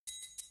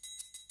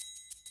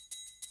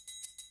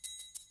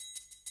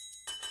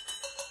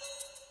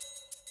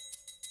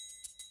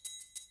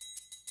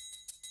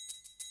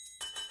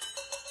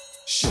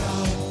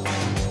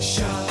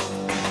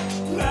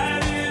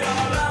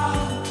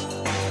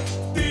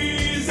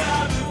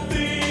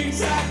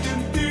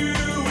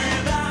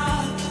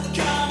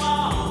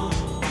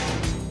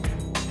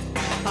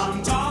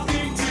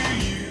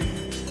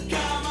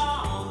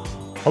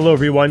Hello,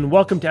 everyone.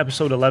 Welcome to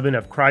episode 11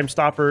 of Crime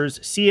Stoppers,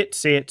 See It,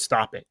 Say It,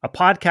 Stop It, a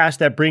podcast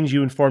that brings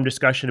you informed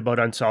discussion about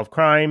unsolved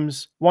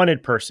crimes,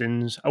 wanted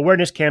persons,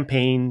 awareness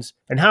campaigns,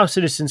 and how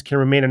citizens can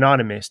remain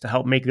anonymous to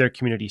help make their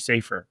community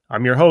safer.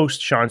 I'm your host,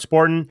 Sean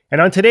Sporton,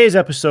 and on today's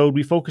episode,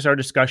 we focus our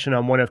discussion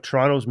on one of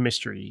Toronto's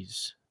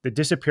mysteries, the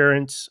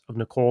disappearance of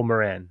Nicole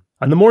Moran.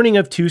 On the morning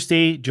of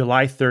Tuesday,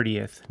 July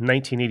 30th,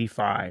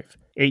 1985,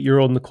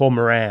 8-year-old Nicole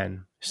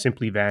Moran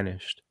simply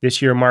vanished.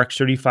 This year marks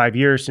 35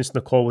 years since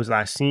Nicole was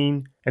last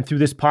seen, and through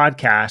this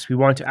podcast, we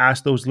want to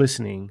ask those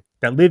listening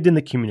that lived in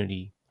the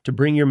community to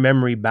bring your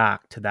memory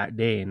back to that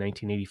day in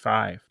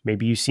 1985.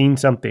 Maybe you've seen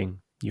something,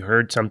 you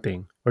heard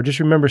something, or just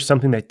remember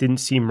something that didn't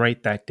seem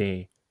right that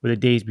day or the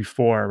days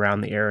before around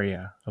the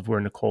area of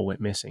where Nicole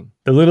went missing.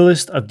 The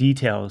littlest of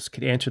details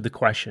could answer the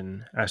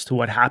question as to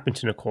what happened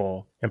to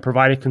Nicole and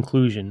provide a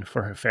conclusion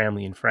for her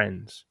family and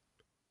friends.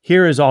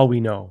 Here is all we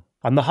know.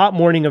 On the hot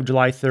morning of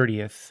July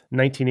 30th,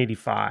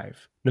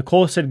 1985,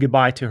 Nicole said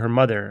goodbye to her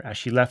mother as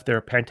she left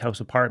their penthouse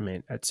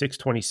apartment at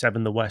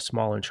 627 The West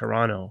Mall in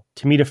Toronto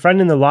to meet a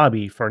friend in the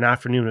lobby for an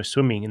afternoon of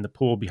swimming in the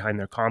pool behind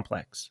their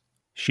complex.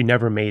 She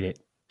never made it.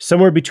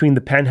 Somewhere between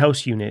the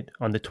penthouse unit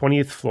on the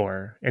 20th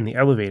floor and the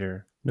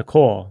elevator,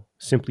 Nicole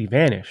simply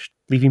vanished,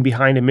 leaving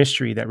behind a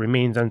mystery that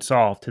remains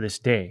unsolved to this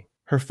day.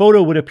 Her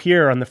photo would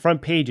appear on the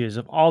front pages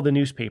of all the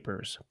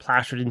newspapers,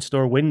 plastered in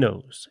store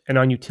windows, and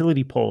on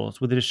utility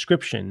poles with a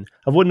description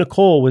of what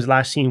Nicole was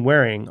last seen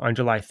wearing on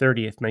July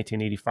 30th,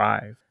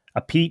 1985.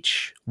 A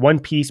peach,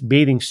 one-piece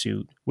bathing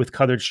suit with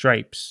colored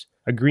stripes,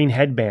 a green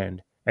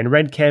headband, and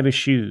red canvas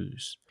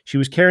shoes. She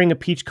was carrying a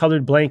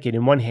peach-colored blanket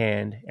in one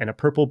hand and a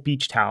purple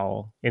beach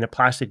towel in a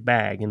plastic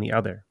bag in the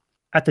other.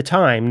 At the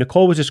time,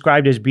 Nicole was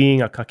described as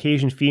being a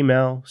Caucasian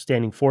female,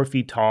 standing 4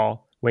 feet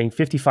tall, weighing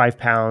 55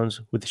 pounds,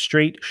 with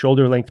straight,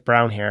 shoulder-length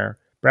brown hair,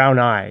 brown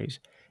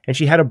eyes, and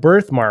she had a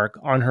birthmark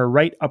on her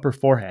right upper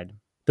forehead.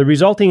 The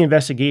resulting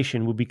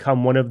investigation would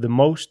become one of the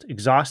most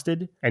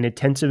exhausted and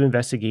intensive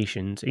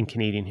investigations in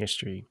Canadian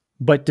history.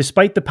 But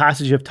despite the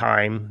passage of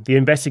time, the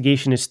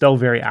investigation is still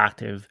very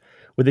active,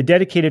 with a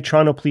dedicated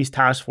Toronto Police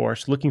Task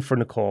Force looking for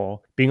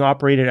Nicole being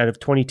operated out of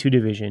 22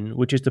 Division,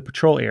 which is the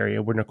patrol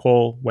area where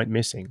Nicole went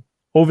missing.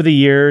 Over the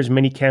years,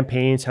 many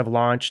campaigns have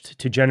launched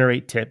to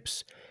generate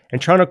tips,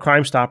 and Toronto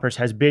Crime Stoppers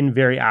has been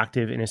very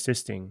active in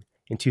assisting.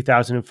 In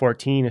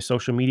 2014, a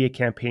social media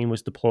campaign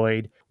was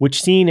deployed, which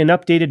seen an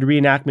updated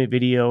reenactment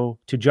video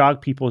to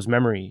jog people's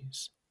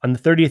memories. On the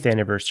 30th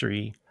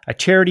anniversary, a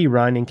charity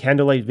run and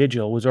candlelight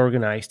vigil was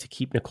organized to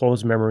keep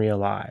Nicole's memory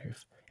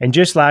alive. And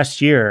just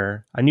last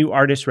year, a new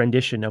artist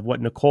rendition of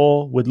what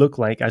Nicole would look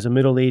like as a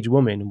middle-aged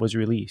woman was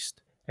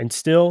released. And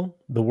still,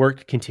 the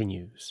work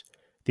continues.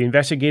 The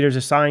investigators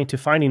assigned to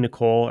finding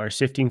Nicole are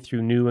sifting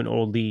through new and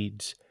old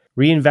leads,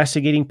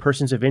 reinvestigating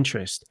persons of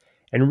interest,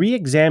 and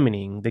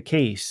re-examining the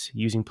case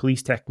using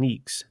police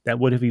techniques that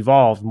would have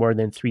evolved more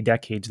than 3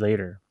 decades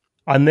later.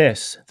 On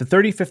this, the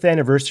 35th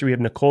anniversary of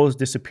Nicole's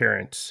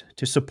disappearance,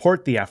 to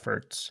support the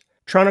efforts,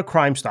 Toronto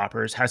Crime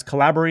Stoppers has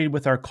collaborated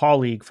with our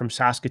colleague from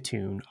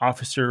Saskatoon,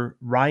 Officer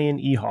Ryan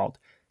Ehalt,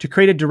 to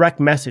create a direct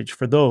message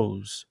for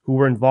those who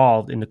were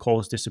involved in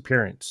Nicole's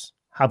disappearance.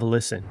 Have a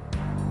listen.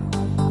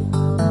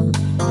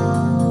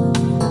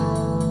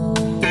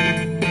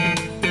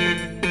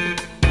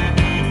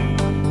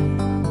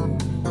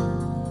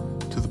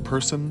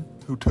 Person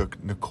who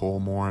took Nicole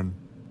Moran.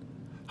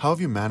 How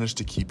have you managed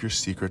to keep your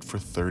secret for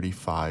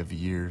 35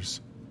 years?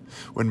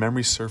 When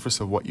memories surface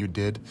of what you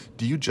did,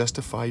 do you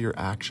justify your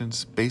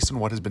actions based on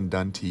what has been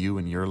done to you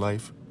in your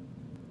life?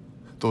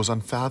 Those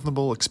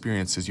unfathomable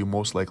experiences you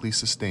most likely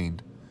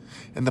sustained,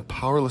 and the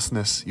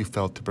powerlessness you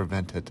felt to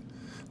prevent it,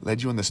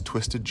 led you on this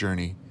twisted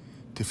journey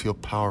to feel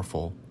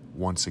powerful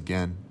once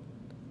again.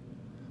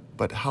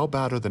 But how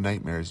bad are the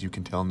nightmares you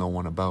can tell no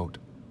one about?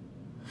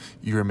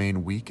 You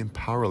remain weak and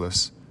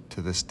powerless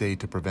to this day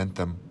to prevent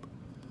them.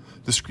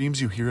 The screams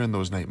you hear in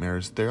those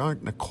nightmares, they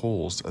aren't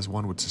Nicole's as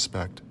one would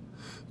suspect.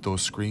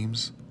 Those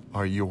screams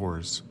are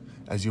yours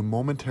as you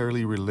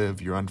momentarily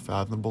relive your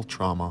unfathomable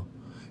trauma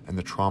and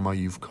the trauma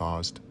you've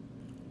caused.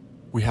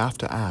 We have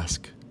to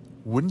ask,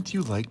 wouldn't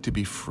you like to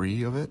be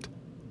free of it?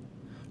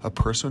 A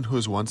person who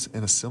was once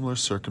in a similar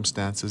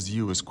circumstance as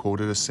you is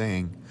quoted as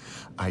saying,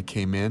 "I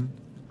came in,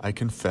 I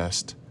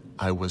confessed,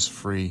 I was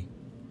free."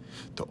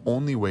 The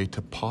only way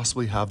to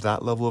possibly have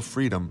that level of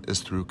freedom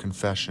is through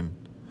confession.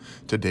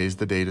 Today's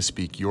the day to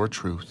speak your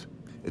truth.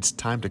 It's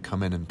time to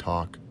come in and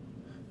talk.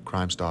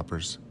 Crime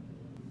Stoppers.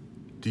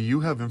 Do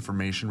you have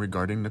information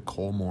regarding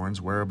Nicole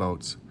Moran's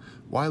whereabouts?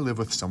 Why live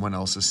with someone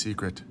else's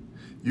secret?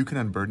 You can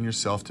unburden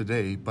yourself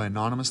today by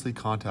anonymously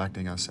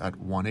contacting us at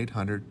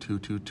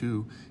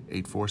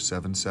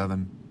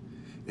 1-800-222-8477.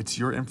 It's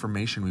your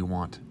information we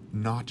want,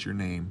 not your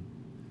name.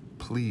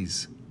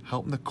 Please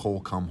help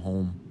Nicole come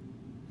home.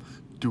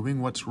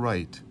 Doing what's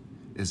right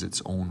is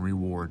its own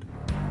reward.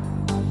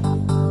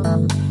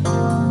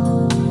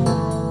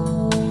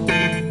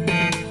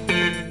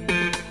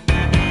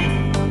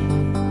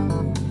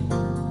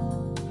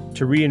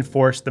 To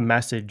reinforce the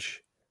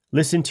message,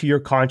 listen to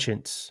your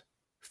conscience.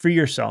 Free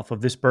yourself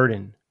of this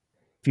burden.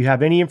 If you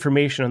have any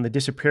information on the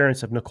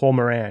disappearance of Nicole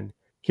Moran,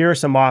 here are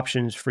some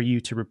options for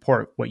you to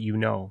report what you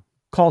know.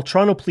 Call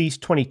Toronto Police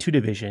 22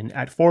 Division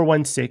at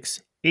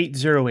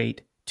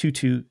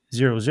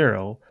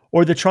 416-808-2200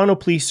 or the Toronto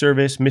Police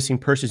Service Missing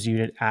Persons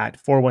Unit at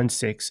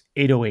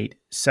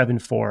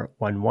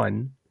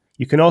 416-808-7411.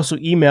 You can also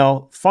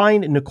email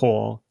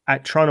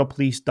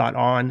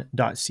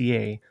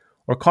findnicole@torontopolice.on.ca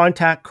or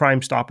contact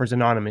Crime Stoppers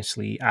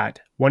anonymously at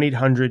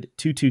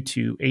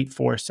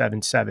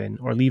 1-800-222-8477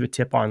 or leave a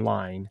tip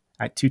online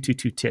at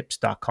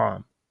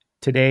 222tips.com.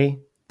 Today,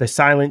 the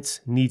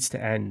silence needs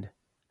to end.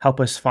 Help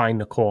us find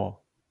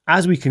Nicole.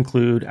 As we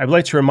conclude, I'd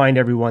like to remind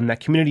everyone that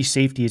community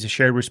safety is a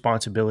shared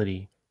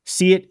responsibility.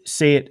 See it,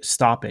 say it,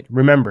 stop it.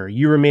 Remember,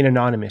 you remain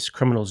anonymous,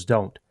 criminals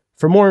don't.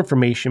 For more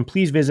information,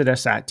 please visit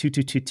us at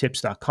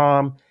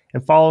 222tips.com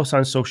and follow us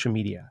on social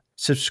media.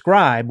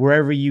 Subscribe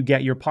wherever you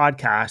get your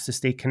podcasts to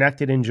stay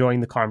connected and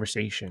enjoying the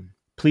conversation.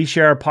 Please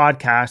share our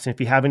podcast, and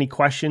if you have any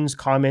questions,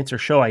 comments, or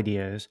show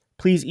ideas,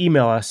 please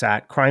email us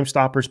at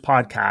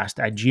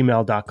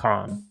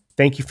crimestopperspodcast@gmail.com.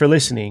 Thank you for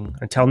listening.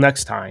 Until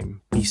next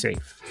time, be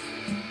safe.